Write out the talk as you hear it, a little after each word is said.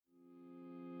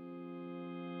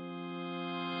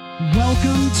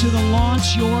Welcome to the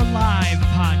Launch Your Live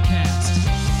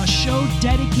podcast, a show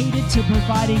dedicated to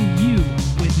providing you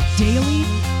with daily,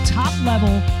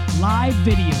 top-level live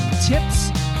video tips,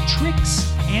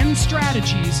 tricks, and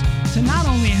strategies to not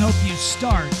only help you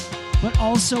start, but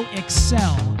also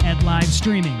excel at live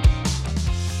streaming.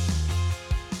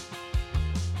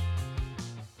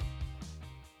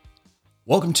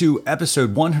 Welcome to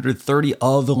episode 130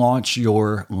 of the Launch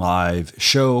Your Live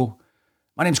show.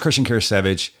 My name is Christian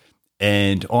Karasevich,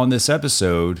 and on this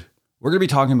episode, we're going to be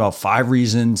talking about 5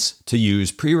 reasons to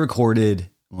use pre-recorded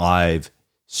live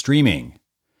streaming.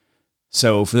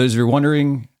 So for those of you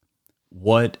wondering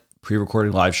what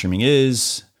pre-recorded live streaming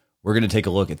is, we're going to take a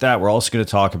look at that. We're also going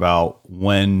to talk about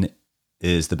when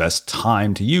is the best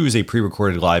time to use a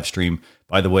pre-recorded live stream.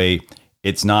 By the way,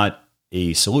 it's not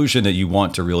a solution that you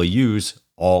want to really use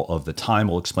all of the time.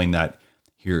 We'll explain that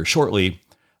here shortly.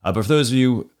 But for those of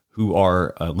you who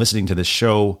are listening to this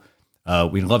show,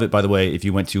 we'd love it, by the way, if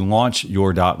you went to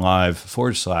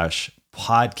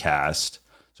launchyour.live/podcast.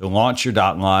 So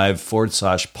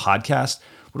launchyour.live/podcast.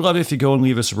 We'd love it if you go and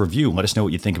leave us a review and let us know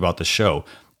what you think about the show.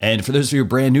 And for those of you who are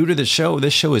brand new to the show,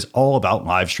 this show is all about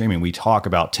live streaming. We talk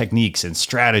about techniques and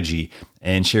strategy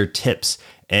and share tips,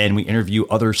 and we interview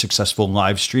other successful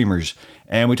live streamers,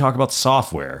 and we talk about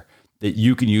software that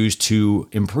you can use to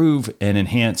improve and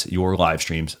enhance your live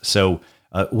streams. So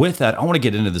with that, I want to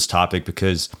get into this topic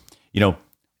because,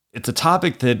 it's a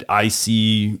topic that I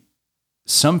see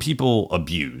some people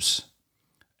abuse.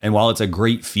 And while it's a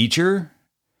great feature,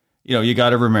 you got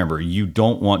to remember, you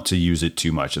don't want to use it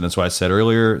too much. And that's why I said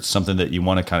earlier, it's something that you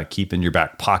want to kind of keep in your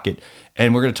back pocket.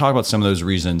 And we're going to talk about some of those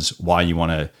reasons why you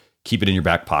want to keep it in your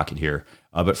back pocket here.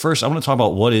 But first, I want to talk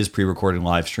about what is pre-recorded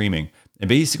live streaming. And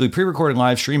basically, pre-recorded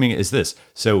live streaming is this.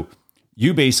 So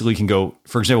you basically can go,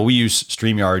 for example, we use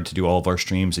StreamYard to do all of our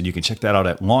streams, and you can check that out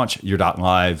at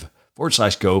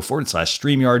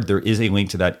launchyour.live/go/StreamYard. There is a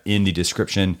link to that in the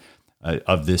description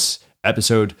of this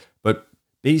episode. But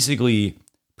basically,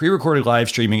 pre-recorded live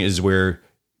streaming is where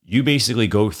you basically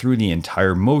go through the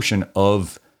entire motion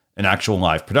of an actual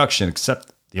live production,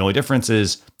 except the only difference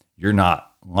is you're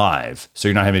not live. So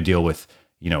you're not having to deal with,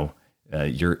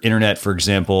 your internet, for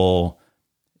example.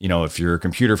 If your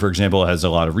computer, for example, has a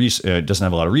lot of doesn't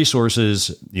have a lot of resources,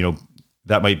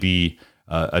 that might be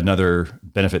another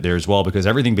benefit there as well, because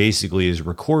everything basically is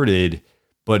recorded,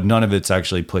 but none of it's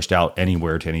actually pushed out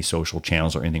anywhere to any social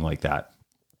channels or anything like that.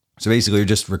 So basically, you're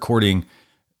just recording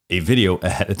a video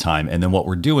ahead of time, and then what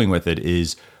we're doing with it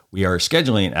is we are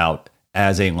scheduling it out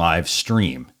as a live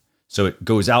stream. So it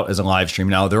goes out as a live stream.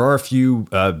 Now, there are a few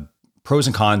pros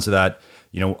and cons to that.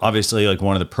 Obviously, like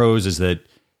one of the pros is that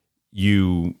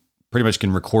you pretty much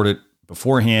can record it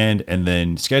beforehand and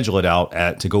then schedule it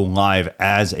out to go live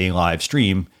as a live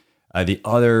stream. The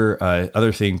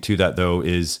other thing to that, though,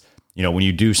 is, when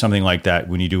you do something like that,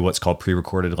 when you do what's called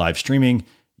pre-recorded live streaming,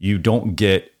 you don't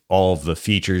get all of the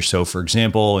features. So, for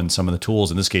example, in some of the tools,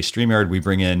 in this case, StreamYard, we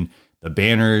bring in the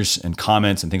banners and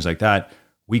comments and things like that.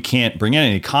 We can't bring in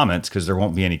any comments because there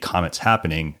won't be any comments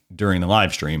happening during the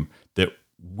live stream that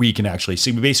we can actually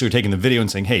see. We basically are taking the video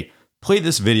and saying, hey, play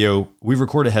this video. We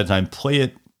record ahead of time, play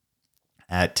it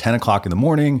at 10 o'clock in the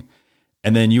morning,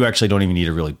 and then you actually don't even need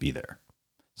to really be there.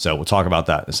 So we'll talk about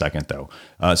that in a second, though.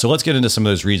 So let's get into some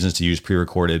of those reasons to use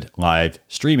pre-recorded live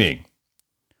streaming.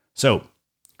 So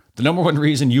the number one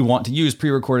reason you want to use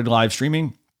pre-recorded live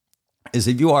streaming is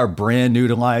if you are brand new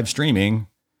to live streaming,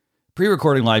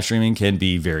 pre-recording live streaming can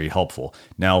be very helpful.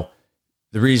 Now,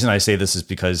 the reason I say this is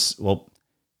because,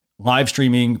 live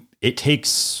streaming, it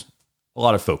takes a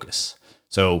lot of focus.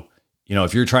 So,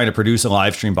 if you're trying to produce a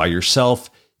live stream by yourself,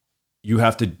 you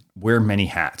have to wear many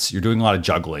hats. You're doing a lot of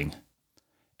juggling.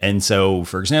 And so,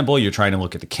 for example, you're trying to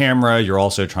look at the camera. You're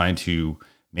also trying to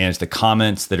manage the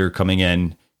comments that are coming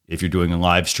in if you're doing a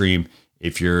live stream.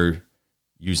 If you're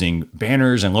using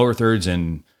banners and lower thirds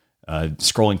and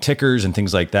scrolling tickers and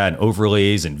things like that, and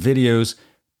overlays and videos,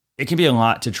 it can be a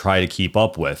lot to try to keep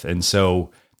up with. And so,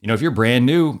 if you're brand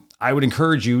new, I would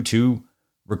encourage you to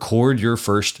record your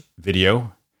first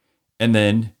video and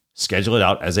then schedule it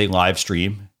out as a live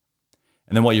stream.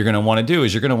 And then what you're going to want to do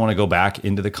is you're going to want to go back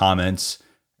into the comments.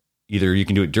 Either you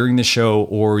can do it during the show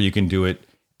or you can do it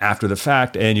after the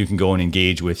fact, and you can go and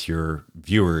engage with your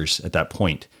viewers at that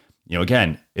point.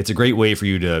 Again, it's a great way for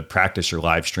you to practice your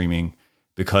live streaming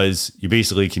because you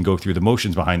basically can go through the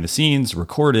motions behind the scenes,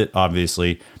 record it,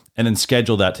 obviously, and then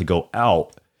schedule that to go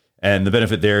out. And the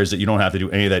benefit there is that you don't have to do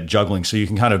any of that juggling. So you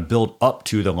can kind of build up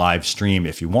to the live stream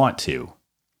if you want to.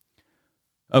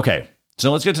 Okay,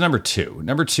 so let's get to number two.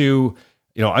 Number two,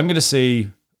 I'm going to say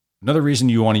another reason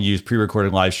you want to use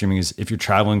pre-recorded live streaming is if you're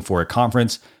traveling for a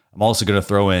conference. I'm also going to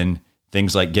throw in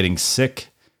things like getting sick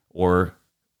or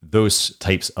those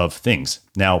types of things.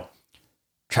 Now,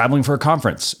 traveling for a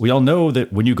conference. We all know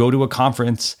that when you go to a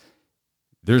conference,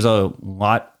 there's a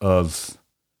lot of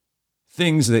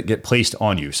things that get placed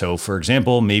on you. So for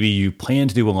example, maybe you plan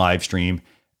to do a live stream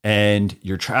and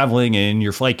you're traveling and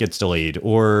your flight gets delayed,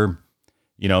 or,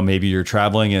 maybe you're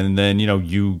traveling and then,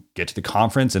 you get to the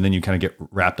conference and then you kind of get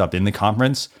wrapped up in the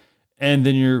conference. And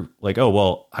then you're like, oh,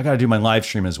 well, I got to do my live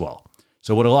stream as well.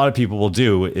 So what a lot of people will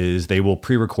do is they will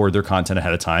pre-record their content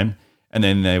ahead of time, and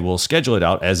then they will schedule it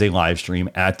out as a live stream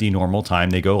at the normal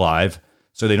time they go live,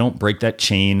 so they don't break that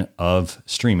chain of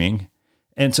streaming.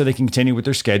 And so they can continue with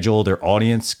their schedule. Their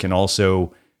audience can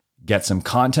also get some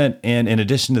content. And in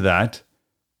addition to that,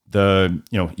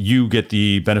 you get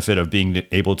the benefit of being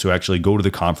able to actually go to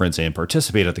the conference and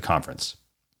participate at the conference.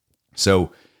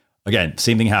 So again,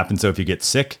 same thing happens. So if you get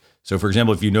sick, so for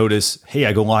example, if you notice, hey,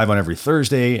 I go live on every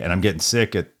Thursday and I'm getting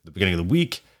sick at the beginning of the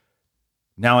week,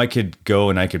 now I could go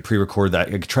and I could pre-record that.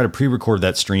 I could try to pre-record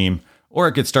that stream, or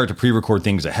I could start to pre-record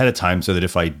things ahead of time so that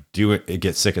if I do it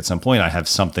get sick at some point, I have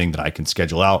something that I can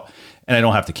schedule out and I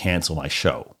don't have to cancel my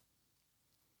show.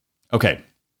 Okay,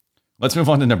 let's move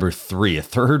on to number 3. A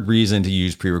third reason to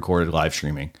use pre-recorded live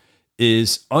streaming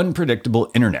is unpredictable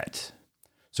internet.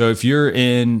 So if you're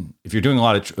doing a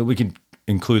lot of, we can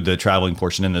include the traveling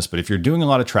portion in this, but if you're doing a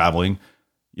lot of traveling,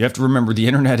 you have to remember the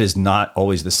internet is not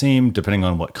always the same depending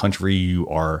on what country you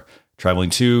are traveling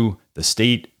to, the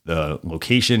state, the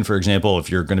location. For example, if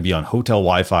you're going to be on hotel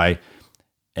Wi-Fi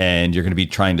and you're going to be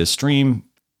trying to stream,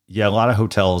 a lot of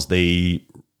hotels, they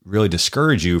really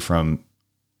discourage you from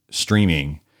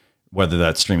streaming, whether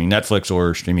that's streaming Netflix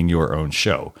or streaming your own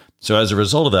show. So as a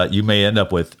result of that, you may end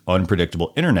up with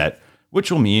unpredictable internet,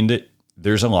 which will mean that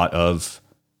there's a lot of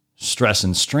stress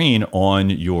and strain on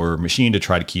your machine to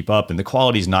try to keep up, and the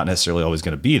quality is not necessarily always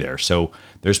going to be there. So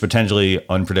there's potentially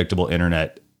unpredictable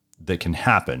internet that can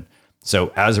happen.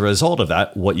 So as a result of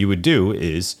that, what you would do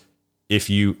is, if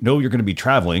you know you're going to be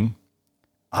traveling,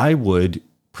 I would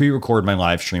pre-record my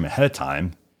live stream ahead of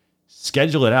time,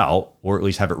 schedule it out, or at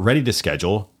least have it ready to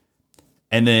schedule.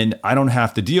 And then I don't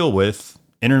have to deal with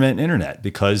internet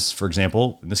because, for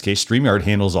example, in this case, StreamYard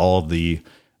handles all of the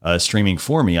streaming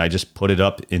for me. I just put it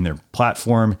up in their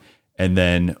platform. And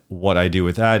then what I do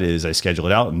with that is I schedule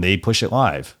it out and they push it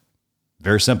live.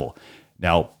 Very simple.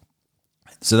 Now,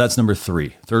 so that's number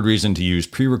 3. Third reason to use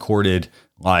pre-recorded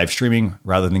live streaming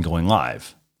rather than going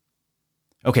live.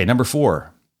 Okay, number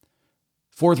 4.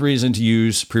 Fourth reason to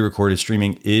use pre-recorded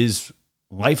streaming is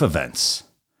life events.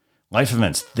 Life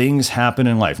events, things happen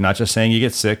in life, not just saying you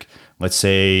get sick. Let's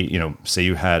say, say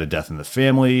you had a death in the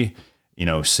family,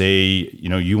 say,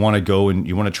 you want to go and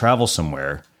you want to travel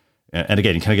somewhere. And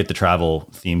again, you kind of get the travel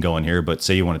theme going here, but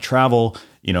say you want to travel,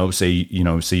 say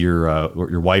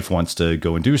your wife wants to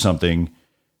go and do something.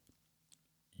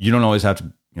 You don't always have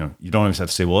to, you don't always have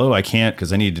to say, well, I can't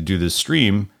because I need to do this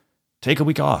stream. Take a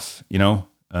week off,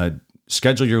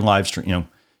 schedule your live stream,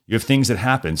 you have things that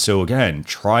happen. So again,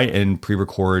 try and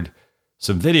pre-record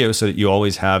some videos so that you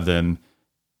always have them,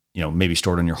 maybe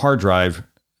stored on your hard drive,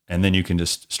 and then you can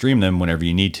just stream them whenever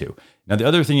you need to. Now, the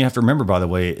other thing you have to remember, by the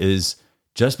way, is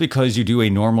just because you do a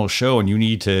normal show and you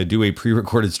need to do a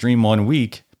pre-recorded stream 1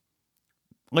 week,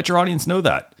 let your audience know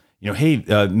that. Hey,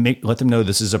 let them know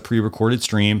this is a pre-recorded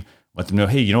stream. Let them know,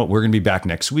 hey, we're going to be back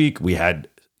next week. We had,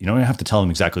 you don't have to tell them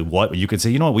exactly what, but you could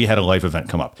say, we had a life event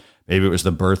come up. Maybe it was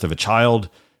the birth of a child,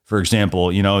 for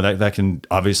example. That can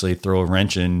obviously throw a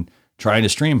wrench in trying to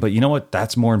stream, but you know what?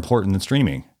 That's more important than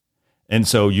streaming. And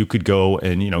so you could go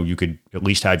and, you could at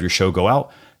least have your show go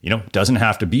out. It doesn't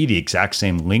have to be the exact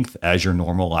same length as your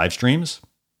normal live streams.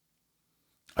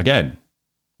 Again,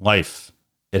 life,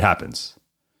 it happens.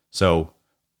 So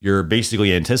you're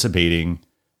basically anticipating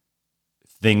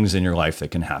things in your life that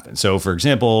can happen. So for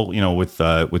example, with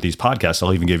these podcasts,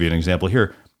 I'll even give you an example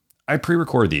here. I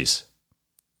pre-record these.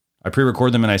 I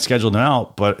pre-record them and I schedule them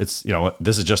out, but it's,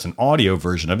 this is just an audio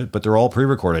version of it, but they're all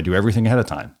pre-recorded. I do everything ahead of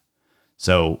time.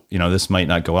 So, this might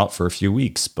not go out for a few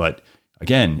weeks, but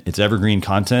again, it's evergreen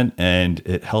content and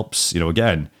it helps,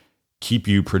 again, keep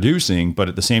you producing, but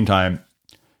at the same time,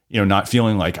 not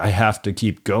feeling like I have to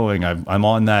keep going. I'm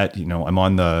on that, I'm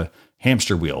on the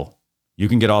hamster wheel. You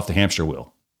can get off the hamster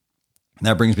wheel. And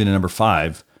that brings me to number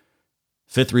 5.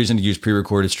 Fifth reason to use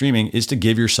pre-recorded streaming is to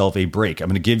give yourself a break. I'm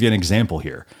going to give you an example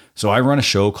here. So I run a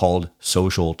show called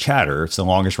Social Chatter. It's the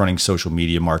longest running social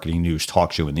media marketing news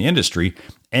talk show in the industry.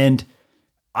 And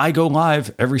I go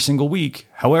live every single week.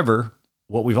 However,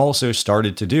 what we've also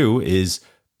started to do is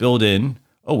build in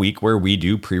a week where we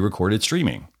do pre-recorded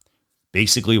streaming.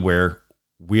 Basically where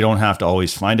we don't have to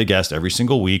always find a guest every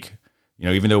single week.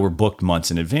 Even though we're booked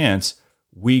months in advance,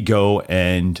 we go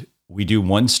and we do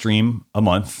one stream a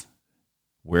month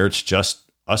where it's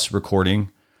just us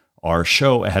recording our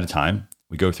show ahead of time.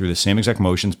 We go through the same exact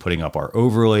motions, putting up our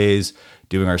overlays,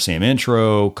 doing our same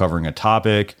intro, covering a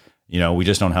topic. We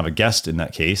just don't have a guest in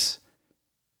that case.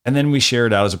 And then we share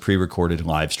it out as a pre-recorded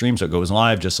live stream. So it goes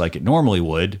live just like it normally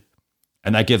would.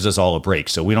 And that gives us all a break.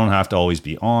 So we don't have to always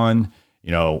be on,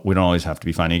 we don't always have to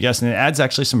be finding a guest. And it adds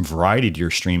actually some variety to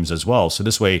your streams as well. So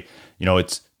this way,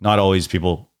 it's not always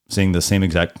people saying the same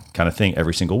exact kind of thing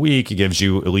every single week. It gives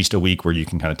you at least a week where you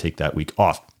can kind of take that week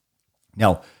off.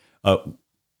 Now,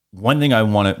 one thing I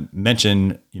want to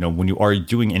mention, when you are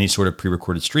doing any sort of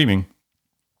pre-recorded streaming,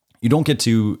 you don't get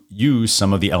to use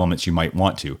some of the elements you might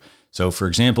want to. So for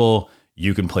example,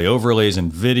 you can play overlays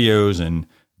and videos and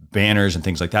banners and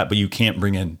things like that, but you can't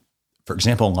bring in, for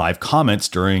example, live comments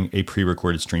during a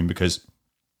pre-recorded stream because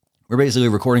we're basically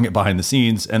recording it behind the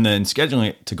scenes and then scheduling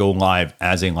it to go live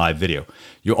as a live video.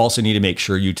 You also need to make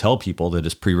sure you tell people that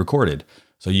it's pre-recorded.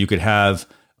 So you could have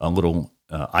a little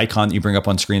icon that you bring up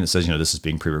on screen that says, this is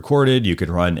being pre-recorded. You could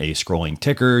run a scrolling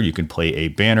ticker. You can play a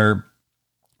banner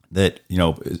that,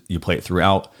 you play it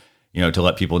throughout, to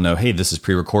let people know, hey, this is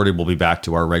pre-recorded. We'll be back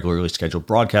to our regularly scheduled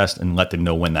broadcast and let them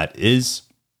know when that is.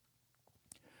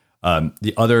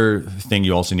 The other thing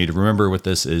you also need to remember with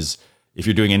this is if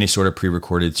you're doing any sort of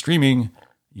pre-recorded streaming,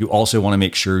 you also want to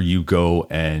make sure you go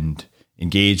and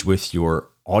engage with your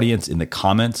audience in the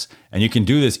comments. And you can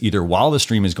do this either while the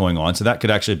stream is going on. So that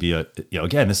could actually be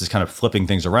again, this is kind of flipping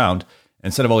things around.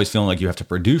 Instead of always feeling like you have to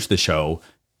produce the show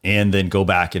and then go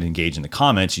back and engage in the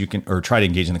comments, or try to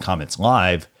engage in the comments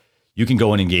live. You can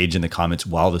go and engage in the comments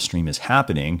while the stream is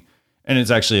happening. And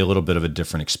it's actually a little bit of a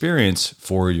different experience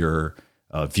for your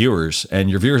viewers. And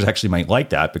your viewers actually might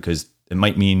like that because it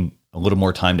might mean a little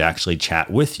more time to actually chat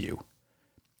with you.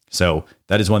 So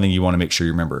that is one thing you want to make sure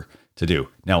you remember to do.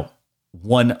 Now,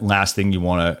 one last thing you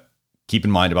want to keep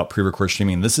in mind about pre-record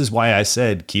streaming, and this is why I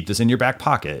said keep this in your back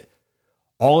pocket.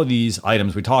 All of these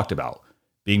items we talked about,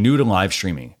 being new to live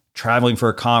streaming, traveling for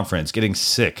a conference, getting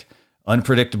sick,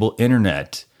 unpredictable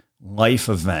internet, life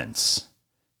events,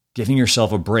 giving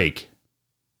yourself a break.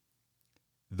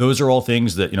 Those are all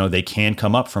things that, they can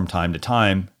come up from time to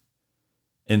time.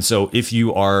 And so if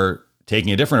you are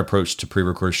taking a different approach to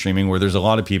pre-record streaming, where there's a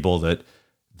lot of people that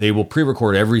they will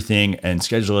pre-record everything and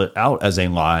schedule it out as a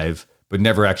live, but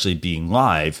never actually being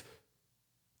live,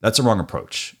 that's a wrong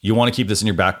approach. You want to keep this in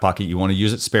your back pocket. You want to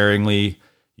use it sparingly.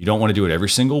 You don't want to do it every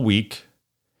single week.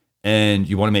 And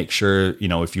you want to make sure,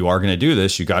 if you are going to do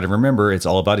this, you got to remember it's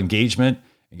all about engagement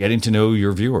and getting to know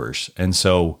your viewers. And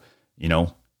so,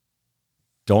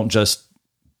 don't just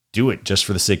do it just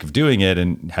for the sake of doing it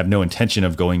and have no intention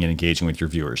of going and engaging with your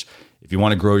viewers. If you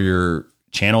want to grow your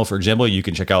channel, for example, you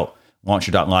can check out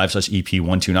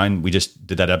launcher.live/EP129. We just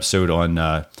did that episode on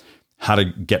how to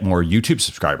get more YouTube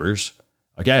subscribers.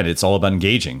 Again, it's all about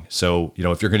engaging. So,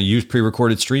 if you're going to use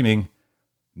pre-recorded streaming,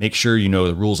 make sure you know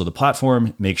the rules of the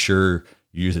platform, make sure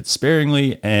you use it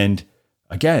sparingly. And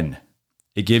again,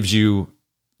 it gives you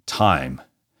time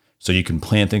so you can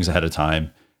plan things ahead of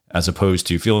time, as opposed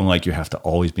to feeling like you have to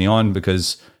always be on,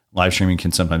 because live streaming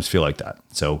can sometimes feel like that.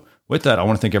 So with that, I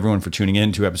want to thank everyone for tuning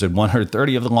in to episode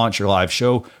 130 of the Launch Your Live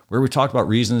show, where we talked about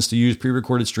reasons to use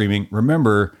pre-recorded streaming.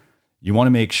 Remember, you want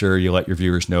to make sure you let your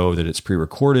viewers know that it's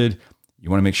pre-recorded. You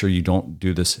want to make sure you don't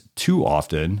do this too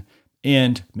often,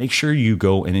 and make sure you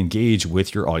go and engage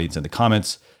with your audience in the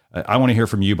comments. I want to hear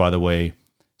from you, by the way.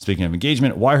 Speaking of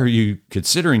engagement, why are you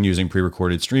considering using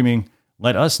pre-recorded streaming?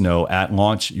 Let us know at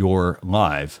Launch Your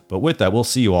Live. But with that, we'll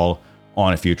see you all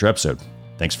on a future episode.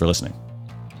 Thanks for listening.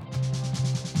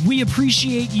 We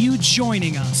appreciate you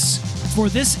joining us for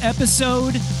this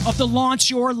episode of the Launch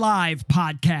Your Live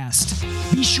podcast.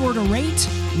 Be sure to rate,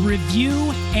 review,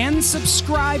 and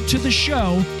subscribe to the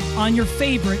show on your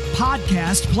favorite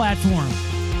podcast platform.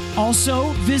 Also,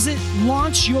 visit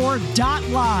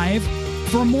launchyour.live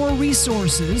for more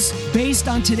resources based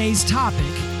on today's topic,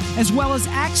 as well as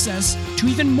access to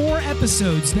even more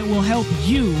episodes that will help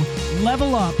you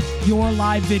level up your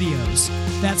live videos.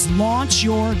 That's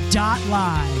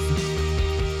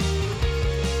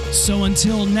launchyour.live. So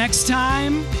until next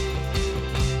time,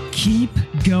 keep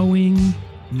going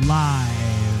live.